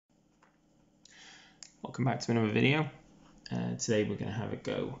Welcome back to another video. Today we're going to have a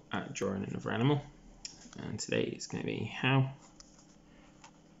go at drawing another animal, and today it's going to be how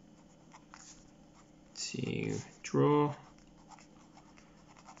to draw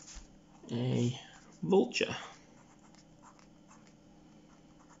a vulture.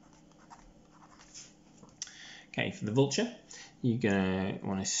 Okay, for the vulture you're going to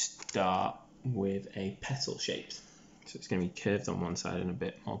want to start with a petal shape. So it's going to be curved on one side and a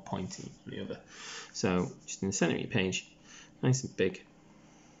bit more pointy on the other. So just in the center of your page, nice and big.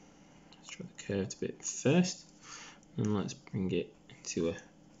 Let's draw the curved bit first, and let's bring it into a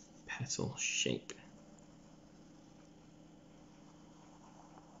petal shape.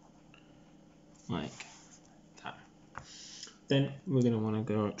 Like that. Then we're going to want to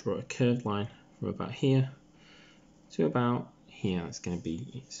go draw a curved line from about here to about here. That's going to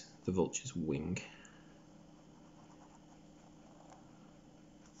be the vulture's wing.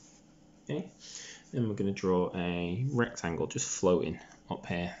 Okay, then we're going to draw a rectangle just floating up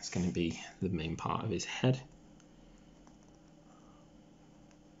here. It's going to be the main part of his head.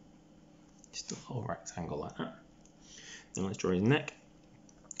 Just a little rectangle like that. Then let's draw his neck.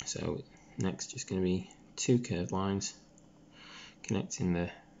 So neck's just going to be two curved lines connecting the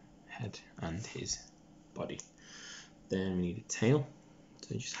head and his body. Then we need a tail.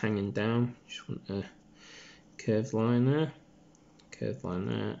 So just hanging down, just want a curved line there. Curved line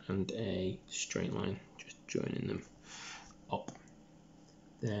there and a straight line just joining them up.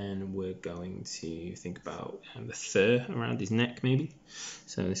 Then we're going to think about the fur around his neck maybe.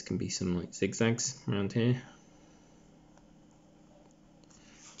 So this can be some like zigzags around here,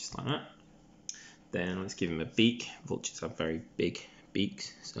 just like that. Then let's give him a beak. Vultures have very big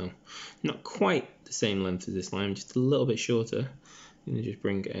beaks, so not quite the same length as this line, just a little bit shorter. I'm going to just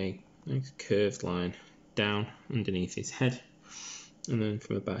bring a nice curved line down underneath his head. And then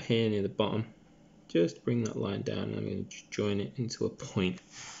from about here near the bottom, just bring that line down, and I'm going to join it into a point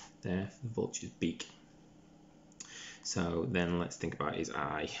there for the vulture's beak. So then let's think about his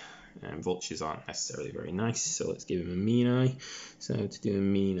eye. Vultures aren't necessarily very nice, so let's give him a mean eye. So to do a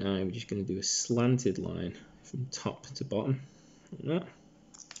mean eye, we're just going to do a slanted line from top to bottom, like that.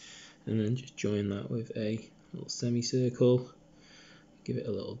 And then just join that with a little semicircle. Give it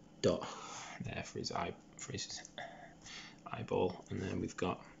a little dot there for his eye, for his eyeball, and then we've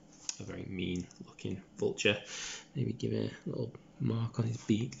got a very mean looking vulture. Maybe give it a little mark on his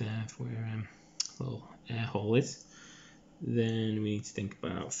beak there for where a little air hole is. Then we need to think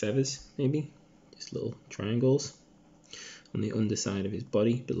about feathers, maybe just little triangles on the underside of his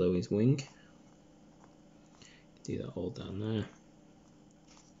body below his wing. Do that all down there.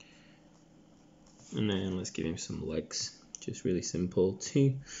 And then let's give him some legs, just really simple,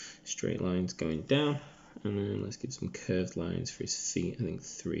 two straight lines going down. And then let's give some curved lines for his feet. I think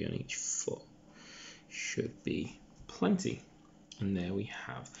 3 on each foot should be plenty. And there we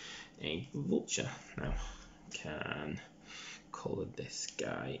have a vulture. Now I can colour this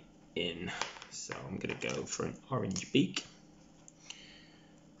guy in. So I'm going to go for an orange beak.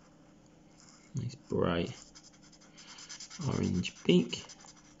 Nice bright orange beak.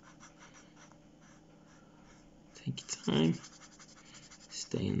 Take your time.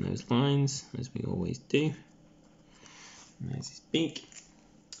 Stay in those lines as we always do. And there's his beak.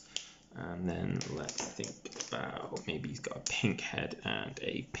 And then let's think about maybe he's got a pink head and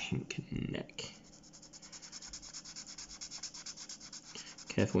a pink neck.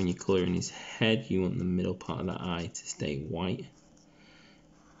 Careful when you're colouring his head, you want the middle part of that eye to stay white.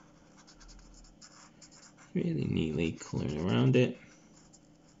 Really neatly colouring around it.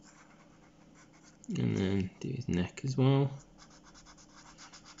 And then do his neck as well.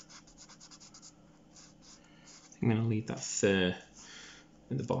 I'm going to leave that fur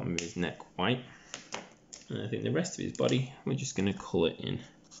at the bottom of his neck white, and I think the rest of his body we're just going to colour in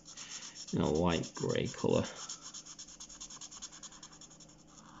a light grey colour.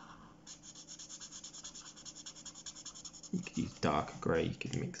 You could use darker grey, you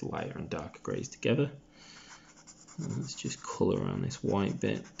could mix lighter and darker greys together. And let's just colour around this white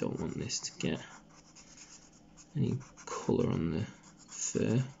bit, don't want this to get any colour on the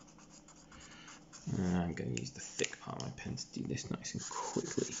fur. I'm going to use the thick part of my pen to do this nice and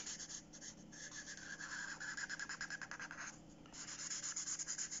quickly.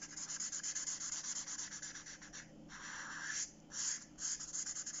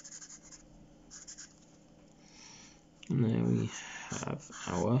 And there we have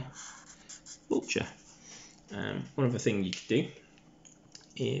our vulture. One other thing you could do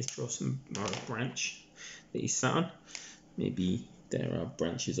is draw some more branch that he's sat on. Maybe there are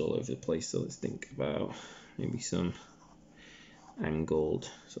branches all over the place, so let's think about maybe some angled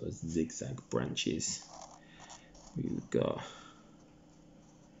sort of zigzag branches we've got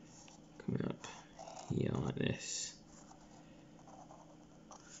coming up here like this.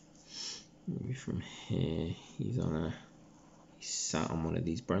 Maybe from here he's sat on one of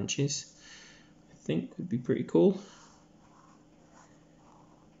these branches. I think would be pretty cool.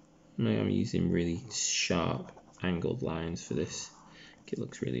 Maybe I'm using really sharp angled lines for this. It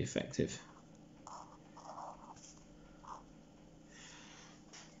looks really effective.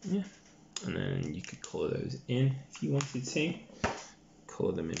 Yeah, and then you could colour those in if you wanted to.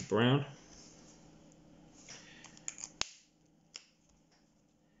 Colour them in brown.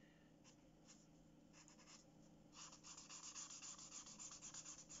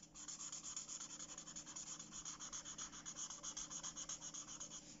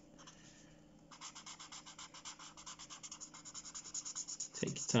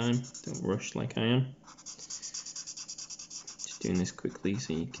 Take your time, don't rush like I am. Just doing this quickly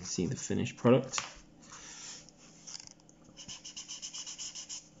so you can see the finished product.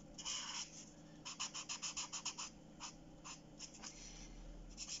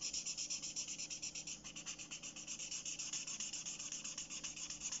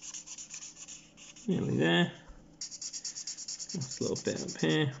 Nearly there. Just a little bit up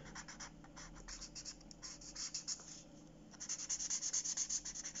here.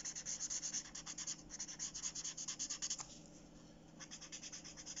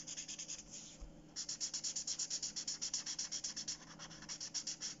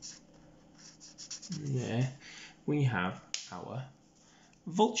 There we have our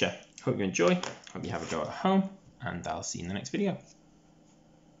Vulture. Hope you enjoy, hope you have a go at home, and I'll see you in the next video.